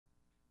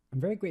I'm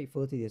very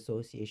grateful to the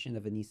Association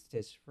of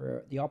Anaesthetists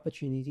for the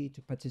opportunity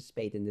to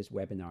participate in this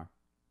webinar.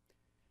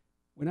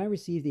 When I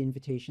received the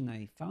invitation,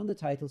 I found the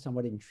title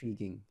somewhat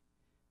intriguing.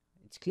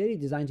 It's clearly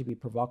designed to be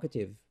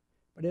provocative,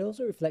 but it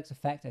also reflects a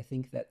fact, I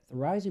think, that the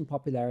rise in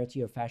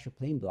popularity of fascial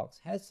plane blocks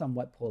has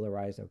somewhat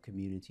polarized our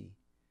community.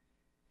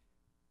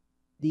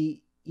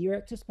 The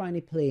erector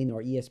spinae plane,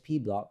 or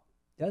ESP block,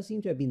 does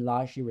seem to have been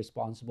largely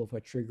responsible for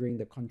triggering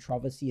the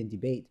controversy and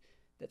debate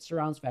that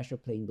surrounds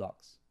fascial plane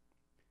blocks.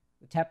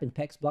 The TAP and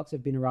PEX blocks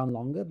have been around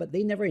longer, but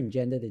they never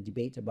engendered a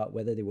debate about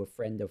whether they were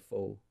friend or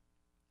foe.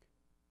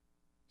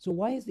 So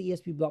why has the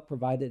ESP block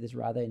provided this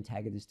rather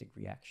antagonistic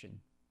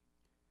reaction?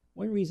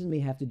 One reason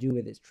may have to do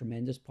with its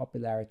tremendous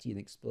popularity and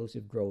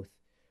explosive growth,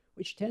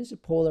 which tends to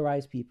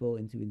polarize people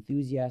into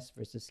enthusiasts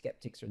versus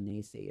skeptics or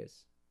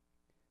naysayers.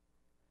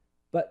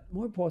 But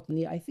more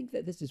importantly, I think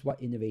that this is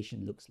what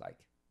innovation looks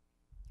like.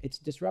 It's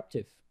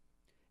disruptive,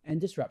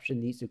 and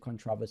disruption leads to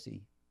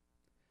controversy.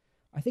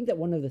 I think that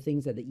one of the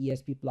things that the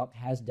ESP block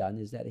has done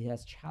is that it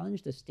has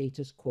challenged the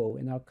status quo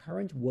in our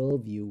current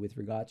worldview with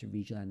regard to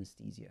regional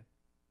anesthesia.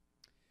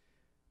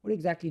 What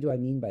exactly do I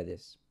mean by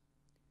this?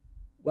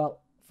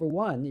 Well, for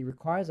one, it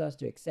requires us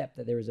to accept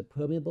that there is a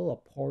permeable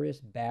or porous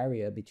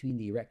barrier between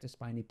the erector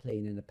spinae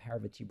plane and the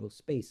paravertebral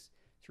space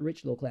through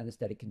which local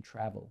anesthetic can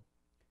travel.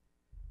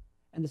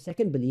 And the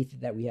second belief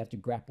that we have to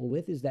grapple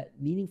with is that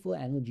meaningful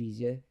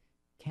analgesia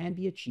can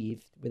be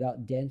achieved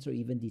without dense or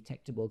even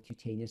detectable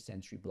cutaneous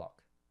sensory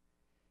block.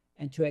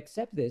 And to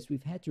accept this,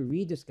 we've had to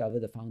rediscover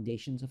the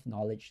foundations of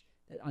knowledge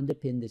that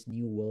underpin this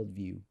new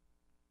worldview.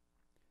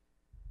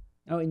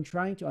 Now, in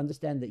trying to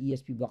understand the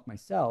ESP block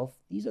myself,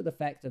 these are the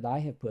facts that I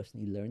have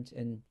personally learned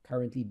and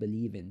currently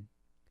believe in.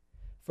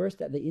 First,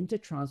 that the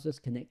intertransverse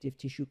connective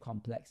tissue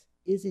complex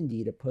is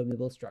indeed a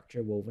permeable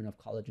structure woven of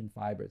collagen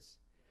fibers.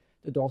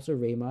 The dorsal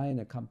rami and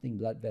accompanying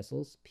blood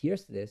vessels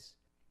pierce this,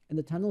 and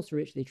the tunnels through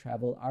which they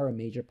travel are a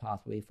major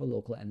pathway for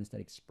local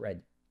anesthetic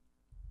spread.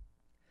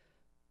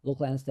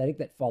 Local anesthetic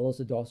that follows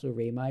the dorsal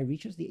rami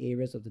reaches the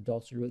areas of the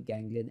dorsal root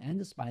ganglion and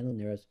the spinal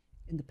nerves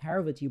in the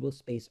paravertebral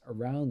space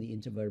around the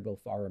intervertebral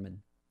foramen.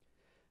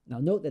 Now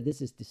note that this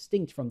is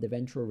distinct from the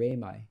ventral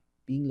rami,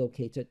 being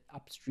located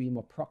upstream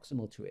or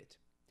proximal to it.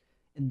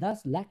 And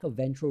thus, lack of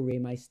ventral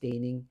rami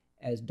staining,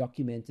 as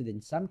documented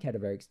in some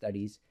cadaveric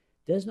studies,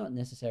 does not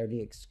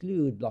necessarily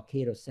exclude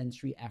blockade of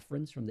sensory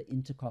afferents from the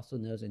intercostal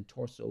nerves and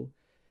torso,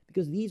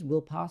 because these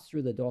will pass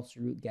through the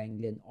dorsal root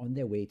ganglion on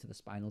their way to the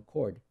spinal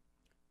cord,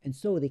 and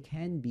so they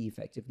can be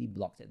effectively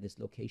blocked at this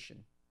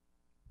location.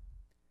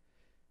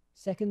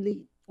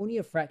 Secondly, only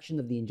a fraction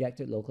of the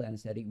injected local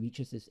anesthetic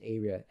reaches this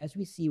area, as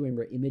we see when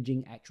we're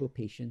imaging actual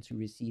patients who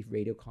receive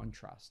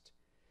radiocontrast.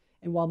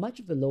 And while much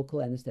of the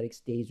local anesthetic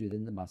stays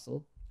within the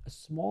muscle, a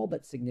small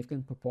but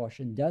significant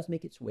proportion does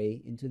make its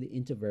way into the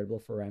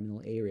intervertebral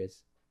foraminal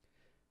areas.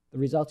 The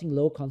resulting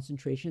low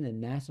concentration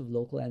and mass of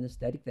local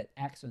anesthetic that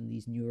acts on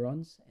these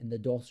neurons and the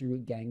dorsal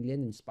root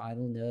ganglion and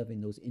spinal nerve in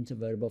those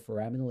intervertebral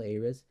foraminal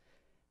areas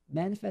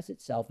manifests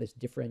itself as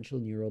differential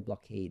neural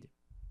blockade.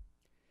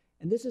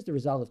 And this is the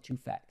result of two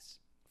facts.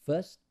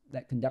 First,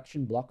 that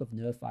conduction block of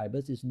nerve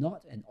fibers is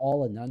not an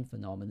all or none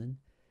phenomenon,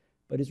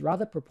 but is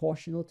rather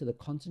proportional to the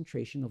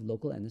concentration of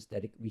local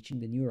anesthetic reaching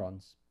the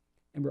neurons.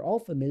 And we're all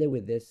familiar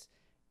with this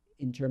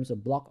in terms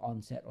of block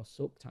onset or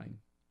soak time.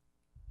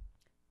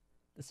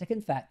 The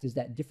second fact is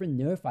that different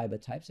nerve fiber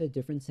types have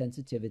different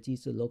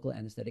sensitivities to local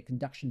anesthetic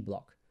conduction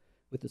block,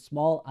 with the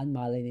small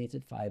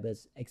unmyelinated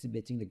fibers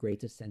exhibiting the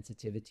greatest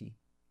sensitivity.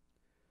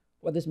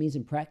 What this means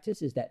in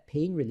practice is that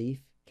pain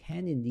relief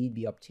can indeed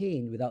be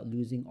obtained without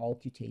losing all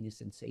cutaneous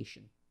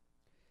sensation.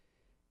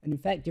 And in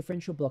fact,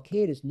 differential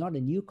blockade is not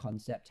a new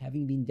concept,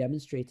 having been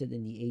demonstrated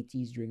in the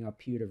 80s during our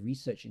period of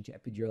research into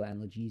epidural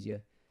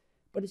analgesia,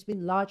 but it's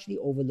been largely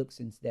overlooked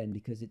since then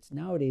because it's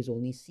nowadays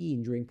only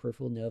seen during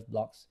peripheral nerve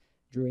blocks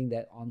during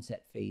that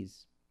onset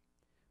phase.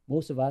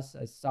 Most of us,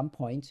 at some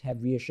point,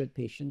 have reassured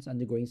patients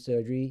undergoing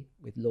surgery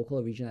with local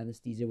or regional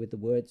anesthesia with the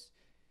words,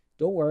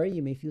 "Don't worry,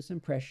 you may feel some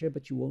pressure,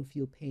 but you won't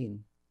feel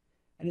pain."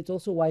 And it's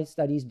also why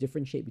studies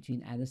differentiate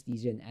between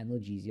anesthesia and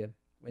analgesia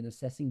when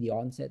assessing the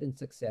onset and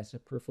success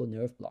of peripheral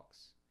nerve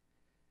blocks.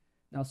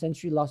 Now,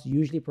 sensory loss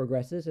usually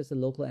progresses as the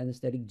local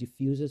anesthetic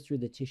diffuses through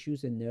the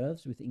tissues and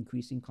nerves with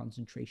increasing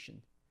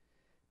concentration.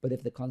 But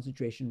if the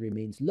concentration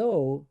remains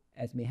low,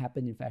 as may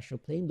happen in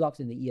fascial plane blocks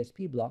in the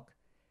ESP block,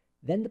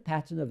 then the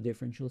pattern of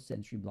differential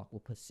sensory block will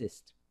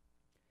persist.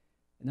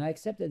 And I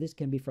accept that this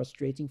can be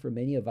frustrating for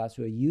many of us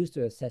who are used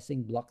to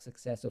assessing block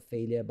success or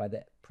failure by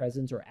the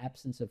presence or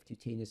absence of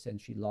cutaneous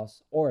sensory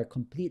loss or a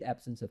complete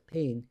absence of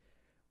pain,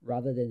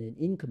 rather than an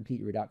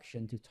incomplete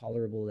reduction to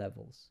tolerable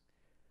levels.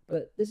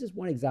 But this is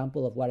one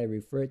example of what I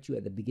referred to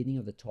at the beginning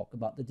of the talk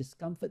about the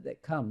discomfort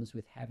that comes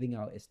with having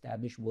our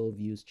established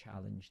worldviews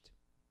challenged.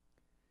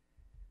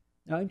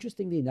 Now,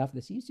 interestingly enough,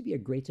 there seems to be a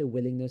greater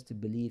willingness to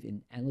believe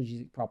in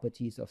analgesic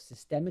properties of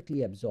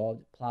systemically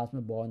absorbed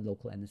plasma-borne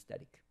local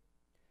anesthetic.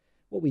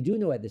 What we do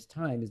know at this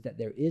time is that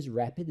there is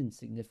rapid and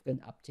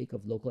significant uptake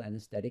of local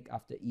anesthetic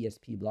after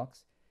ESP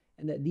blocks,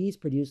 and that these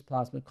produce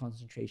plasma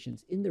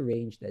concentrations in the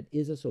range that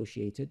is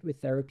associated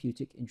with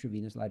therapeutic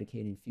intravenous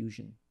lidocaine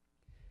infusion.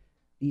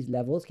 These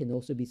levels can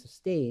also be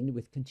sustained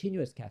with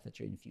continuous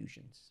catheter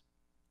infusions.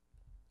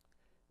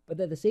 But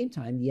at the same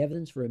time, the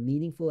evidence for a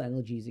meaningful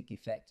analgesic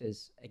effect,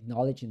 as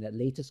acknowledged in that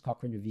latest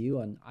Cochrane review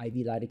on IV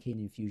lidocaine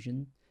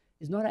infusion,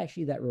 is not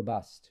actually that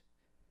robust.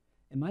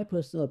 In my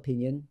personal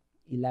opinion,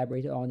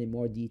 elaborated on in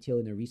more detail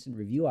in a recent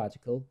review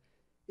article,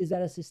 is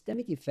that a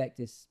systemic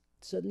effect is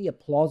certainly a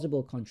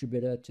plausible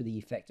contributor to the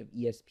effect of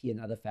ESP and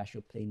other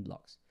fascial plane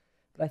blocks,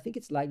 but I think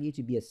it's likely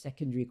to be a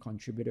secondary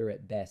contributor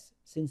at best,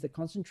 since the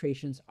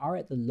concentrations are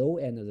at the low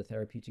end of the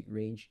therapeutic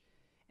range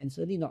and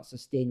certainly not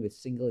sustained with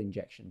single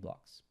injection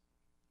blocks.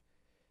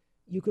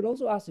 You could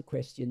also ask the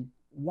question,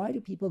 why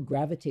do people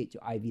gravitate to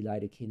IV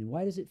lidocaine, and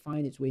why does it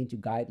find its way into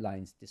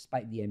guidelines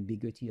despite the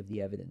ambiguity of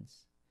the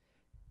evidence?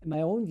 And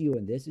my own view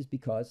on this is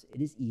because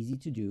it is easy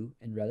to do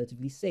and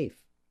relatively safe.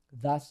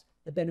 Thus,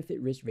 the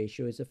benefit-risk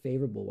ratio is a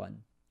favorable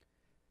one.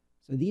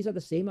 So these are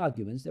the same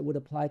arguments that would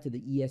apply to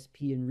the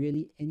ESP and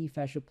really any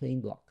fascial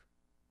plane block.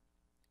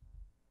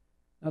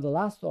 Now, the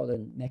last thought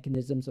on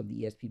mechanisms of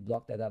the ESP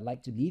block that I'd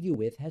like to leave you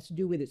with has to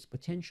do with its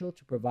potential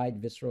to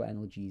provide visceral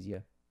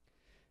analgesia.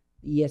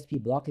 The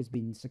ESP block has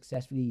been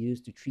successfully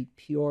used to treat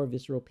pure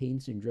visceral pain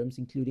syndromes,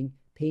 including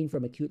pain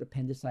from acute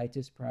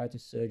appendicitis prior to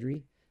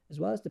surgery, as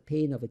well as the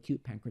pain of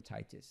acute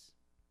pancreatitis.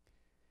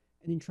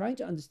 And in trying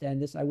to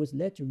understand this, I was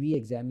led to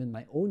re-examine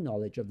my own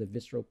knowledge of the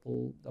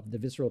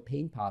visceral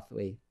pain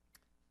pathway.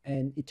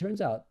 And it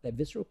turns out that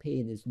visceral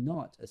pain is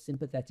not a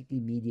sympathetically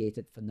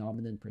mediated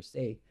phenomenon per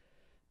se,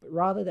 but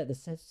rather that the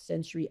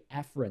sensory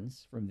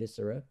afferents from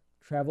viscera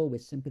travel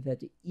with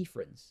sympathetic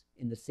efferents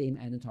in the same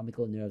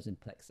anatomical nerves and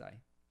plexi,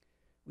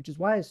 which is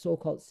why a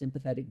so-called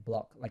sympathetic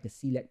block, like a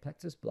celiac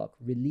plexus block,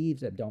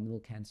 relieves abdominal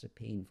cancer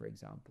pain, for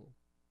example.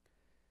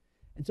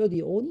 And so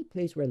the only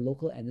place where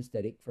local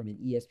anesthetic from an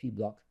ESP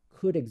block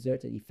could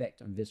exert an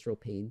effect on visceral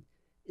pain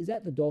is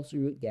at the dorsal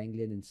root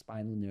ganglion and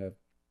spinal nerve,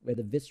 where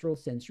the visceral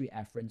sensory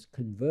afferents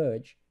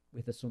converge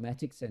with the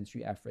somatic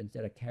sensory afferents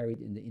that are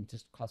carried in the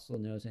intercostal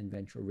nerves and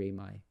ventral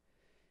rami.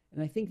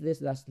 And I think this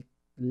thus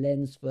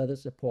lends further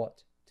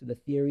support to the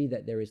theory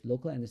that there is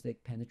local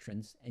anesthetic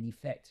penetrance and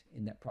effect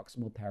in that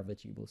proximal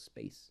paravertebral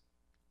space.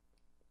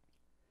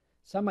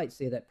 Some might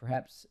say that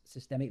perhaps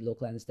systemic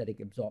local anesthetic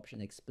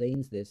absorption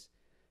explains this,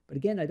 but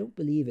again, I don't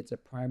believe it's a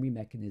primary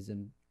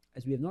mechanism,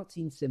 as we have not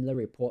seen similar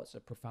reports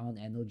of profound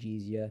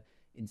analgesia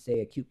in, say,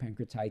 acute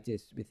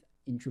pancreatitis with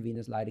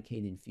intravenous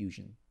lidocaine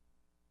infusion.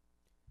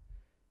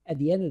 At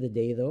the end of the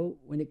day, though,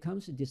 when it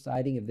comes to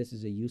deciding if this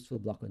is a useful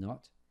block or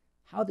not,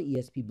 how the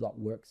ESP block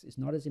works is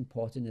not as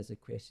important as a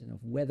question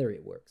of whether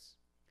it works.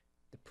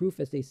 The proof,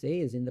 as they say,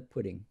 is in the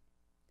pudding.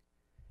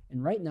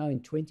 And right now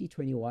in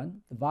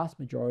 2021, the vast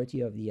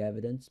majority of the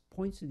evidence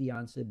points to the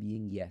answer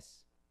being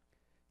yes.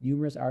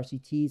 Numerous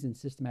RCTs and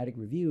systematic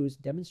reviews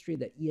demonstrate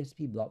that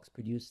ESP blocks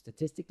produce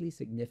statistically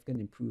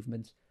significant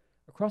improvements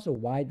across a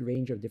wide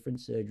range of different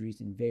surgeries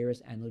in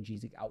various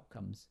analgesic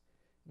outcomes,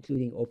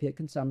 including opiate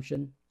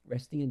consumption,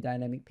 resting and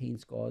dynamic pain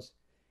scores,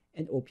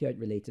 and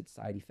opioid-related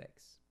side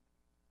effects.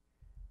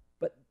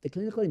 But the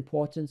clinical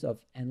importance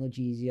of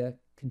analgesia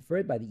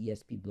conferred by the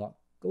ESP block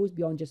goes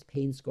beyond just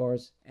pain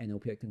scores and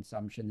opioid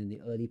consumption in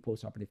the early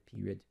postoperative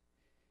period.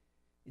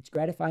 It's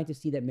gratifying to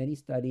see that many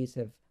studies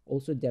have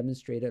also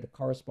demonstrated a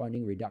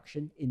corresponding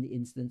reduction in the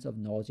incidence of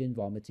nausea and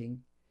vomiting.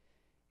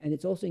 And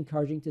it's also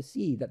encouraging to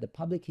see that the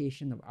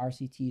publication of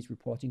RCTs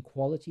reporting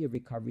quality of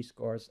recovery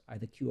scores,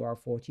 either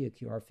QR40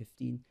 or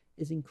QR15,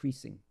 is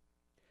increasing.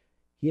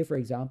 Here, for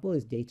example,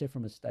 is data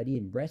from a study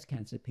in breast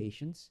cancer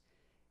patients,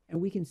 and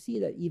we can see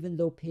that even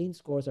though pain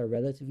scores are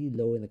relatively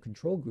low in the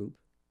control group,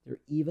 they're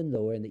even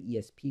lower in the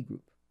ESP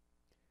group.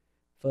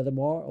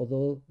 Furthermore,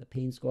 although the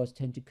pain scores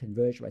tend to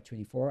converge by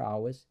 24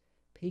 hours,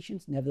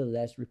 patients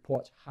nevertheless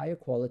report higher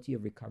quality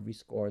of recovery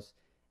scores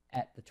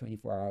at the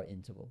 24-hour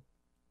interval.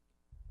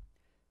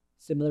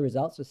 Similar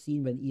results are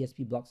seen when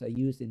ESP blocks are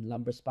used in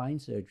lumbar spine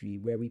surgery,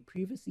 where we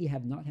previously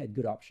have not had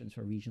good options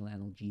for regional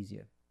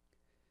analgesia.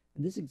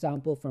 And this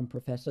example from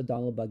Professor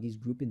Donald Buggy's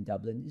group in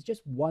Dublin is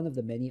just one of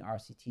the many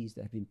RCTs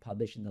that have been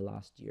published in the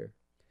last year.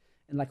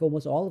 And like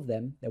almost all of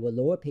them, there were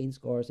lower pain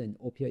scores and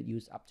opioid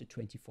use up to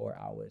 24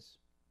 hours.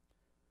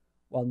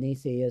 While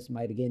naysayers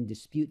might again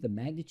dispute the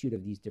magnitude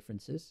of these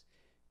differences,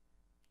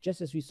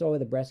 just as we saw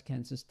with the breast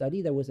cancer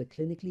study, there was a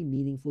clinically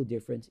meaningful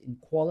difference in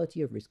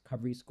quality of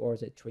recovery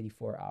scores at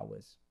 24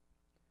 hours.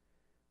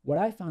 What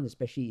I found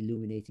especially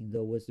illuminating,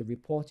 though, was the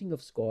reporting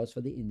of scores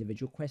for the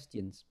individual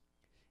questions.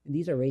 And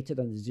these are rated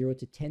on the 0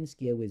 to 10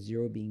 scale, with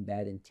 0 being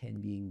bad and 10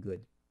 being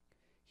good.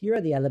 Here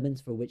are the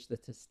elements for which the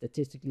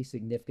statistically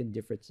significant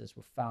differences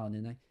were found,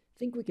 and I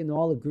think we can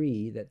all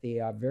agree that they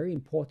are very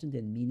important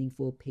and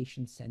meaningful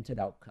patient-centered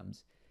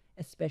outcomes,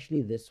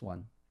 especially this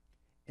one,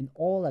 and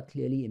all are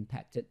clearly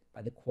impacted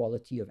by the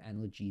quality of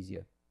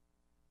analgesia.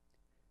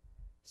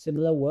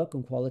 Similar work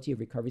on quality of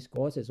recovery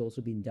scores has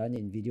also been done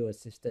in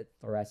video-assisted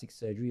thoracic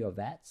surgery, or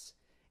VATS,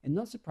 and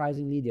not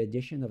surprisingly, the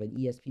addition of an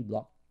ESP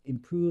block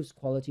improves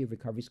quality of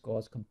recovery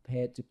scores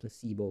compared to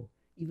placebo,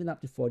 even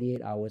up to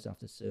 48 hours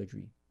after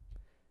surgery.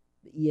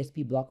 The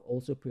ESP block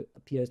also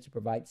appears to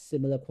provide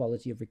similar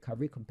quality of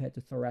recovery compared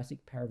to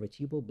thoracic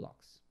paravertebral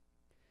blocks.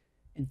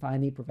 And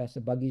finally,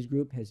 Professor Buggy's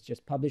group has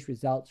just published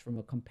results from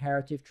a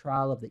comparative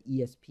trial of the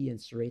ESP and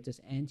serratus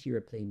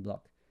anterior plane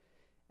block,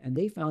 and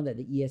they found that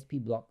the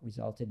ESP block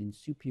resulted in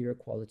superior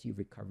quality of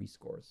recovery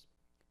scores.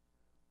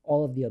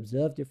 All of the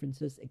observed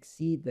differences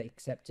exceed the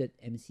accepted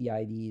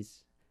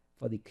MCIDs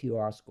for the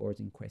QR scores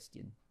in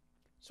question.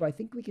 So I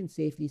think we can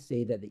safely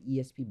say that the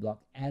ESP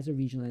block as a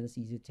regional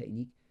anesthesia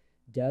technique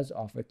does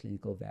offer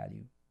clinical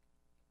value.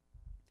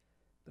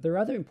 But there are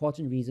other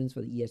important reasons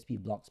for the ESP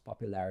block's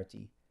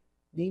popularity,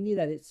 namely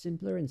that it's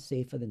simpler and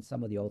safer than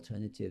some of the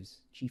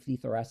alternatives, chiefly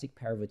thoracic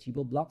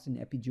paravertebral blocks and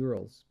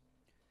epidurals.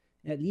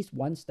 And at least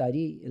one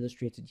study,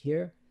 illustrated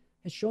here,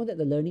 has shown that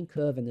the learning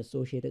curve and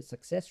associated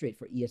success rate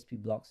for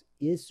ESP blocks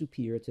is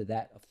superior to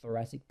that of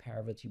thoracic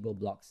paravertebral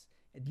blocks,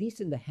 at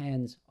least in the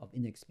hands of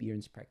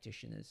inexperienced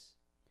practitioners.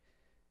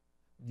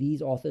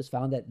 These authors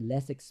found that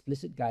less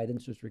explicit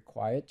guidance was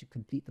required to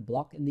complete the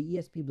block, and the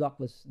ESP block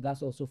was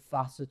thus also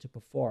faster to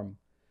perform,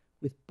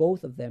 with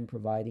both of them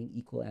providing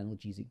equal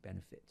analgesic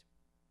benefit.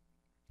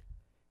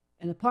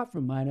 And apart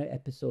from minor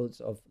episodes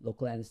of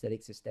local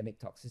anesthetic systemic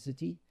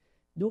toxicity,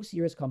 no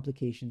serious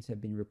complications have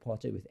been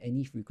reported with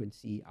any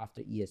frequency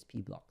after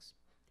ESP blocks.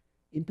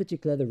 In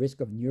particular, the risk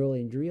of neural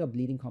injury or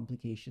bleeding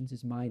complications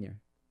is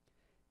minor.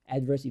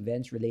 Adverse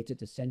events related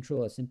to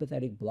central or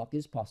sympathetic block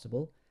is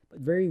possible, but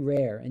very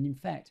rare, and in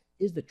fact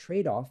is the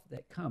trade-off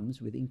that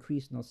comes with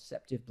increased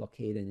nociceptive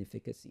blockade and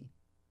efficacy.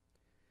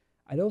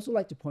 I'd also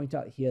like to point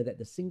out here that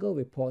the single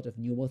report of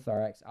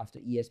pneumothorax after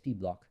ESP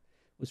block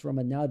was from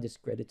a now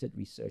discredited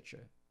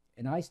researcher,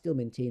 and I still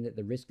maintain that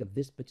the risk of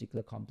this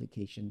particular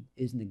complication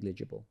is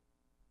negligible.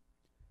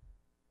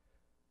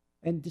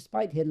 And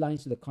despite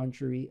headlines to the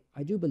contrary,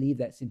 I do believe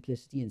that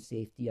simplicity and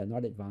safety are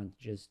not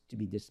advantages to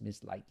be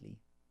dismissed lightly.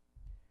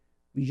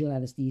 Regional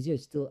anesthesia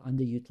is still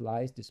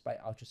underutilized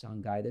despite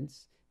ultrasound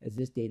guidance, as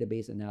this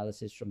database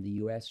analysis from the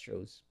US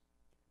shows.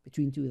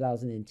 Between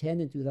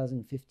 2010 and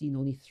 2015,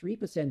 only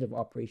 3% of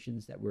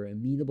operations that were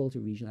amenable to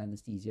regional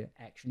anesthesia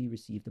actually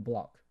received a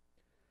block.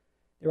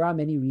 There are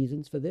many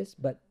reasons for this,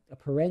 but a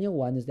perennial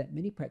one is that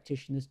many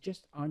practitioners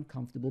just aren't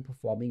comfortable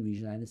performing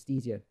regional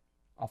anesthesia,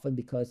 often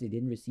because they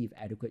didn't receive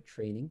adequate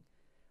training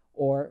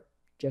or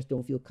just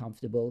don't feel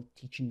comfortable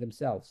teaching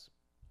themselves.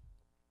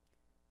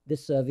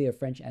 This survey of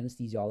French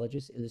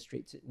anesthesiologists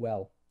illustrates it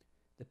well.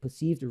 The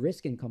perceived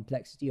risk and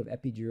complexity of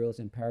epidurals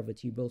and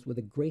paravertebrals were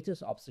the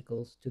greatest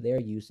obstacles to their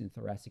use in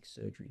thoracic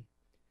surgery.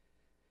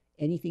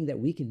 Anything that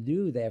we can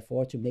do,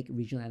 therefore, to make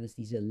regional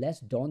anesthesia less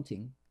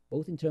daunting,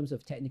 both in terms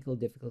of technical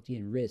difficulty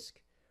and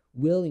risk,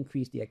 will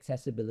increase the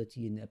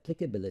accessibility and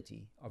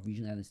applicability of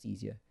regional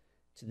anesthesia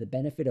to the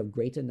benefit of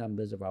greater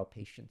numbers of our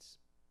patients.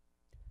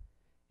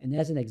 And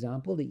as an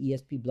example, the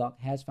ESP block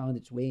has found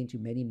its way into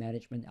many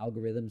management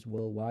algorithms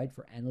worldwide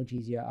for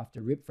analgesia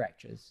after rib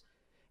fractures.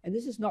 And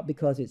this is not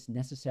because it's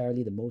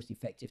necessarily the most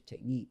effective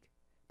technique,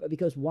 but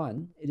because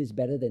one, it is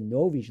better than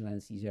no regional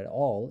anesthesia at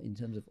all in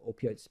terms of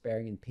opioid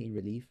sparing and pain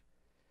relief.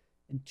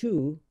 And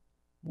two,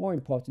 more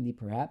importantly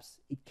perhaps,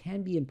 it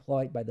can be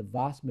employed by the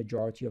vast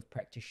majority of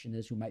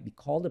practitioners who might be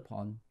called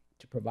upon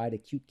to provide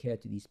acute care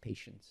to these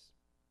patients.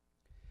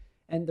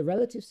 And the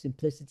relative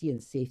simplicity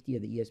and safety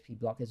of the ESP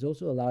block has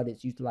also allowed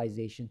its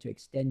utilization to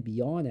extend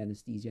beyond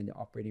anesthesia in the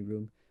operating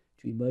room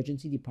to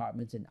emergency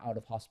departments and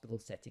out-of-hospital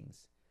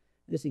settings.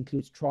 This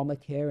includes trauma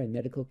care and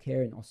medical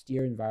care in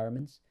austere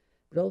environments,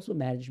 but also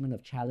management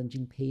of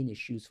challenging pain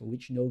issues for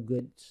which no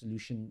good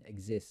solution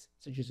exists,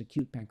 such as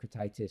acute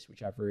pancreatitis,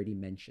 which I've already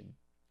mentioned.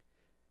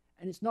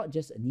 And it's not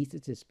just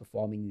anesthetists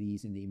performing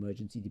these in the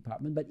emergency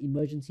department, but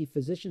emergency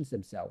physicians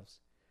themselves,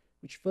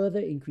 which further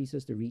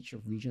increases the reach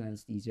of regional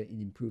anesthesia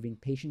in improving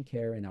patient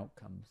care and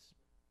outcomes.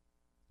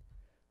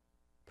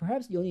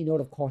 Perhaps the only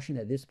note of caution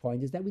at this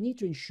point is that we need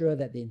to ensure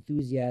that the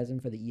enthusiasm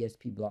for the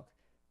ESP block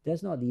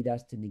does not lead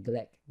us to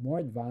neglect more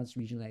advanced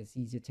regional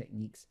anesthesia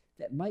techniques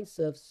that might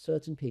serve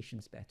certain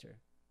patients better.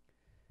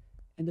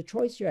 And the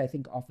choice here, I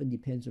think, often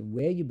depends on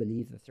where you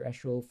believe the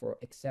threshold for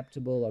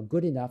acceptable or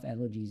good enough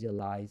analgesia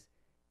lies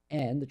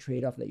and the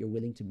trade-off that you're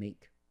willing to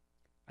make.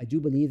 I do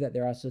believe that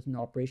there are certain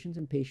operations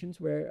in patients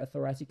where a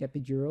thoracic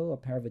epidural or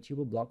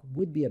paravertebral block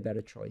would be a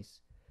better choice.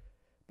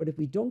 But if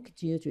we don't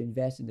continue to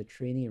invest in the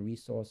training and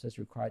resources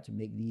required to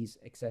make these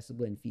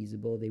accessible and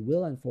feasible, they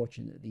will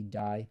unfortunately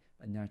die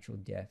a natural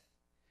death.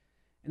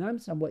 And I'm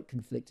somewhat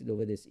conflicted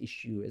over this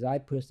issue, as I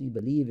personally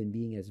believe in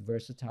being as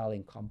versatile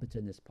and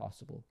competent as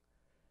possible.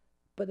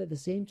 But at the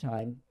same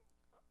time,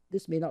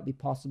 this may not be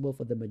possible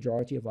for the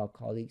majority of our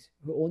colleagues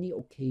who only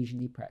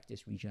occasionally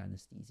practice regional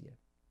anesthesia.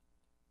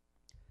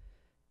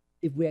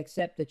 If we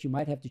accept that you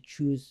might have to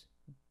choose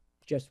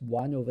just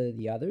one over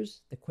the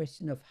others, the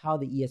question of how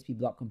the ESP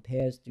block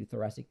compares to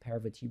thoracic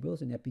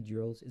paravertebrals and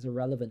epidurals is a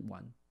relevant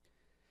one.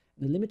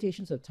 The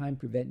limitations of time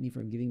prevent me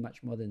from giving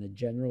much more than a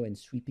general and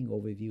sweeping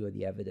overview of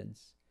the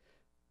evidence.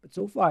 But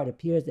so far, it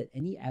appears that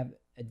any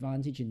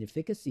advantage in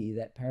efficacy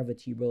that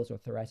paravertebrals or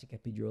thoracic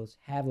epidurals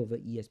have over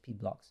ESP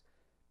blocks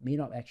may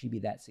not actually be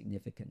that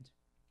significant.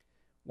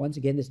 Once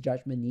again, this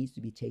judgment needs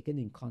to be taken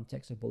in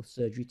context of both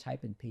surgery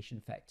type and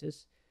patient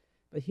factors,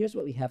 but here's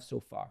what we have so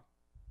far.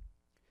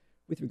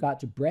 With regard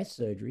to breast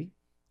surgery,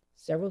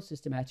 several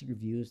systematic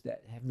reviews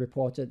that have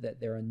reported that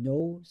there are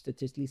no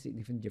statistically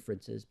significant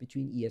differences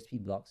between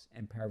ESP blocks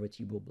and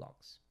paravertebral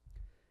blocks.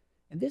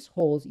 And this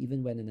holds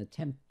even when an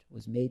attempt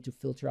was made to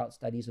filter out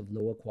studies of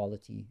lower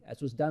quality,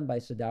 as was done by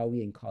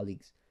Sadawi and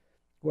colleagues,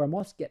 who are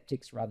more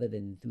skeptics rather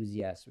than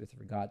enthusiasts with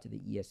regard to the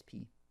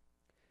ESP.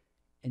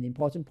 An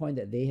important point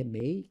that they have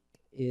made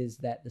is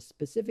that the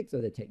specifics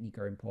of the technique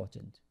are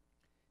important.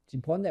 It's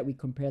important that we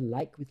compare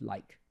like with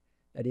like,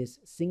 that is,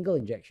 single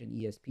injection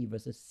ESP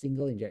versus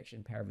single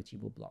injection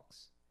paravertebral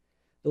blocks.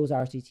 Those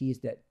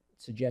RCTs that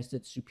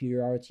suggested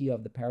superiority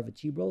of the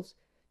paravertebrals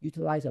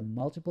utilize a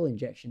multiple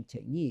injection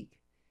technique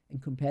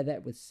and compare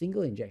that with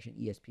single injection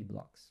ESP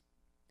blocks.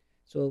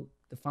 So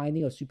the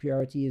finding of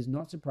superiority is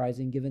not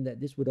surprising, given that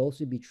this would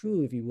also be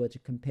true if you were to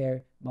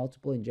compare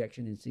multiple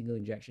injection and single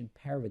injection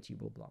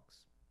paravertebral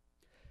blocks.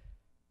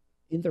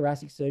 In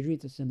thoracic surgery,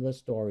 it's a similar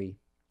story.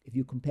 If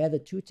you compare the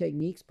two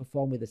techniques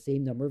performed with the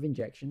same number of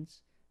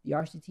injections, the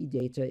RCT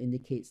data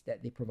indicates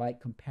that they provide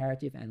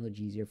comparative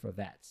analgesia for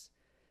VATS,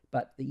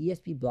 but the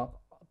ESP block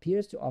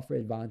appears to offer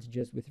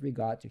advantages with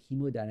regard to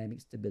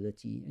hemodynamic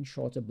stability and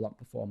shorter block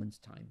performance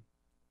time.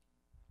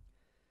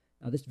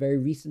 Now, this very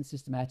recent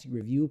systematic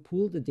review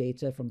pooled the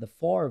data from the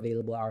 4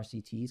 available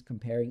RCTs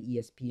comparing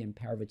ESP and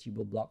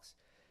paravertebral blocks,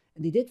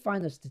 and they did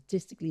find a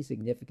statistically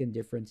significant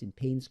difference in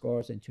pain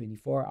scores and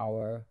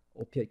 24-hour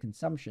opioid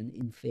consumption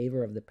in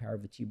favor of the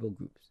paravertebral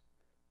groups.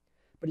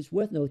 But it's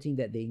worth noting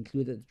that they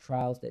included the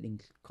trials that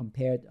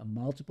compared a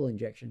multiple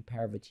injection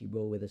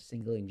paravertebral with a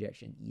single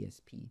injection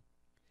ESP.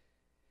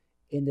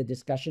 In the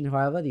discussion,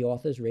 however, the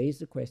authors raised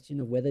the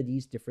question of whether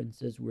these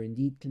differences were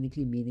indeed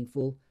clinically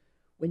meaningful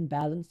when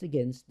balanced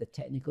against the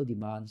technical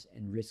demands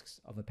and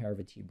risks of a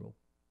paravertebral.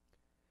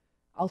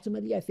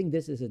 Ultimately, I think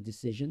this is a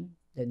decision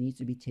that needs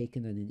to be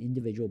taken on an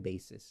individual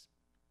basis.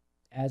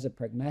 As a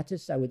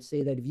pragmatist, I would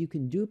say that if you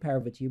can do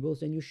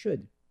paravertebrals, then you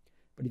should.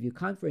 But if you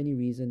can't for any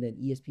reason, then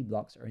ESP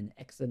blocks are an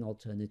excellent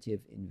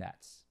alternative in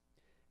VATS.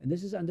 And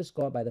this is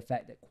underscored by the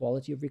fact that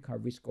quality of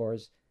recovery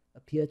scores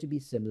appear to be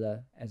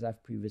similar, as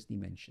I've previously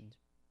mentioned.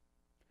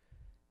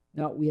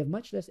 Now, we have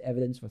much less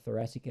evidence for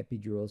thoracic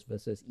epidurals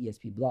versus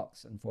ESP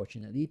blocks,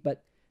 unfortunately,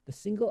 but the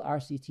single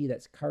RCT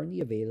that's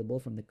currently available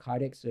from the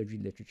cardiac surgery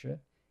literature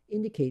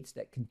indicates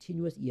that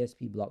continuous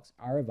ESP blocks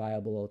are a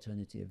viable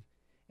alternative,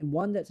 and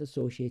one that's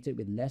associated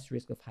with less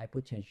risk of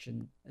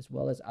hypotension as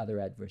well as other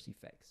adverse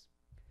effects.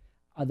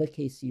 Other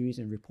case series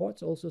and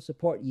reports also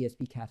support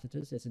ESP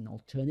catheters as an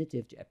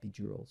alternative to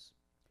epidurals.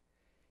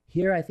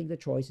 Here, I think the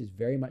choice is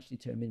very much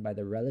determined by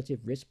the relative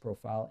risk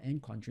profile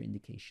and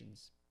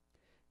contraindications.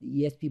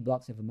 The ESP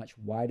blocks have a much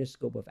wider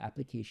scope of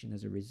application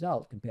as a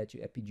result compared to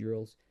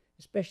epidurals,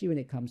 especially when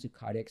it comes to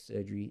cardiac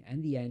surgery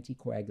and the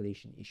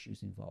anticoagulation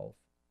issues involved.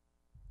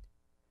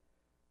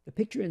 The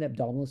picture in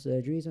abdominal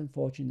surgery is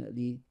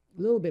unfortunately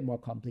a little bit more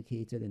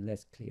complicated and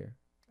less clear.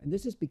 And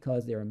this is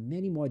because there are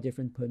many more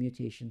different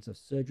permutations of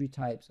surgery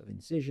types, of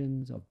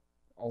incisions, of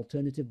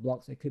alternative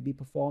blocks that could be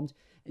performed,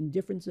 and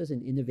differences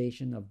in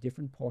innovation of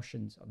different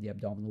portions of the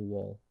abdominal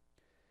wall.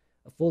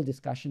 A full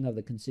discussion of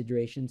the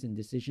considerations in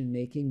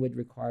decision-making would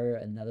require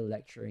another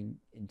lecturing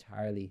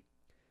entirely.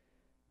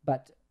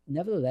 But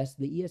nevertheless,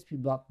 the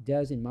ESP block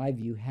does, in my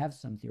view, have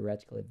some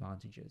theoretical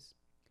advantages.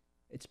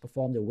 It's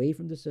performed away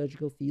from the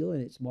surgical field,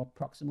 and its more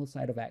proximal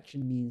site of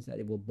action means that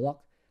it will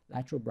block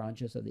lateral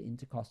branches of the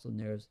intercostal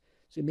nerves,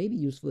 so it may be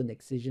useful in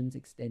excisions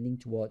extending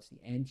towards the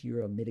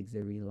anterior or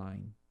mid-axillary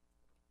line.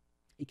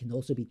 It can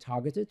also be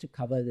targeted to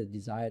cover the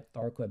desired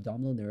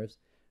thoracoabdominal nerves,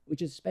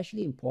 which is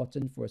especially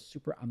important for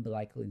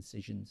supraumbilical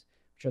incisions,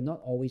 which are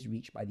not always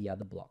reached by the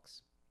other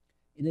blocks.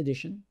 In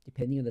addition,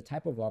 depending on the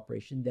type of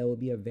operation, there will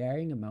be a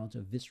varying amount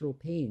of visceral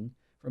pain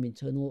from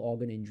internal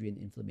organ injury and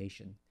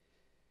inflammation.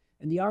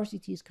 And the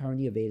RCTs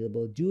currently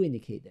available do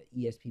indicate that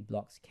ESP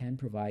blocks can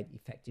provide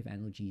effective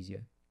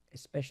analgesia,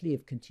 especially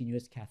if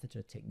continuous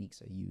catheter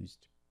techniques are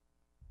used.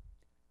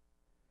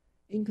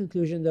 In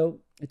conclusion, though,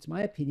 it's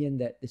my opinion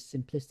that this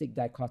simplistic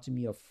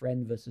dichotomy of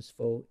friend versus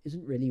foe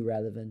isn't really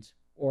relevant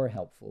or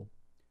helpful.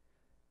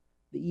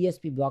 The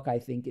ESP block, I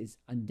think, is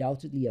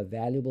undoubtedly a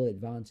valuable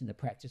advance in the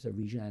practice of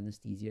regional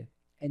anesthesia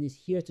and is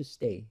here to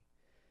stay,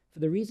 for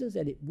the reasons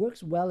that it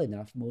works well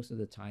enough most of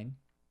the time,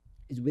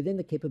 is within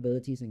the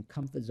capabilities and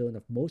comfort zone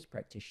of most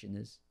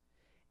practitioners,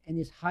 and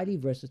is highly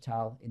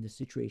versatile in the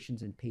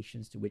situations and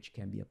patients to which it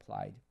can be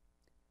applied.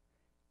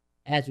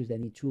 As with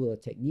any tool or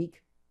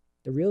technique,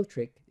 the real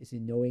trick is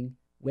in knowing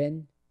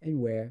when and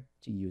where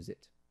to use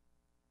it.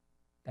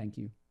 Thank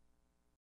you.